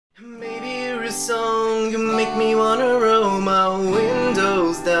a song, you make me wanna roll my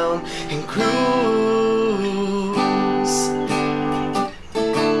windows down and cruise.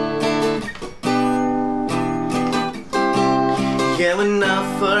 Yeah, when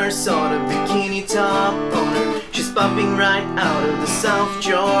I first saw the bikini top on her, she's popping right out of the South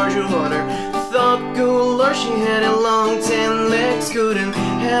Georgia water. Thought, good Lord, she had a long tan legs, couldn't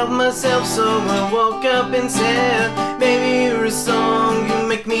help myself, so I woke up and said, baby, you're a song, you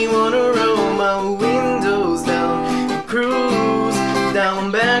make me wanna roll my windows down and cruise.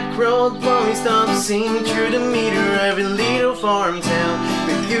 Down back road, blowing stop, singing through the meter, every little farm town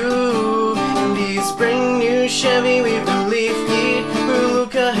with you. In this brand new Chevy with the lift kit, will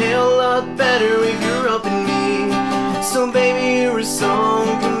look a hell lot better if you're up in me. So baby, you're a song,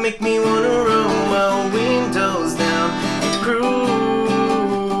 you make me wanna roll my windows down and cruise.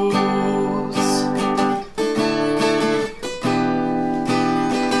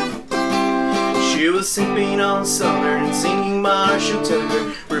 She was sipping on summer and singing Marshall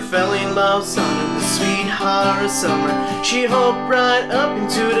Tucker. We fell in love, son of the sweetheart of summer. She hopped right up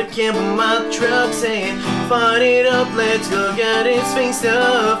into the cab of my truck, saying, fire it up, let's go get this thing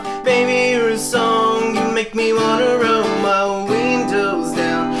stuff. Baby, you're a song, you make me wanna roll my windows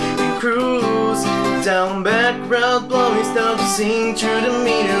down and cruise. Down back road, blowing stop, sing through the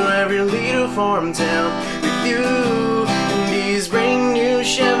meter, every little farm town with you. In this brand new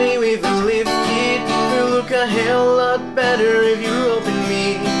Chevy with a lift kit, will look a hell lot better if you open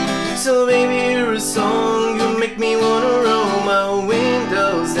me. So baby, you're a song, you make me wanna roll my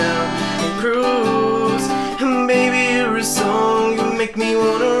windows down and cruise. And baby, you're a song, you make me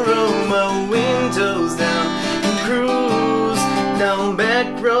wanna roll my windows down and cruise. Down back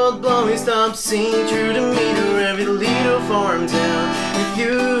road, blowing stop, sing through the meter, every little farm town with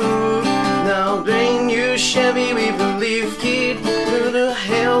you. Now brand new Chevy with a lift kit, will a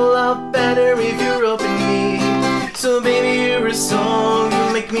hell lot better if you're up in me. So baby, you're a song,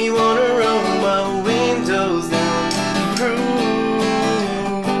 you make me wanna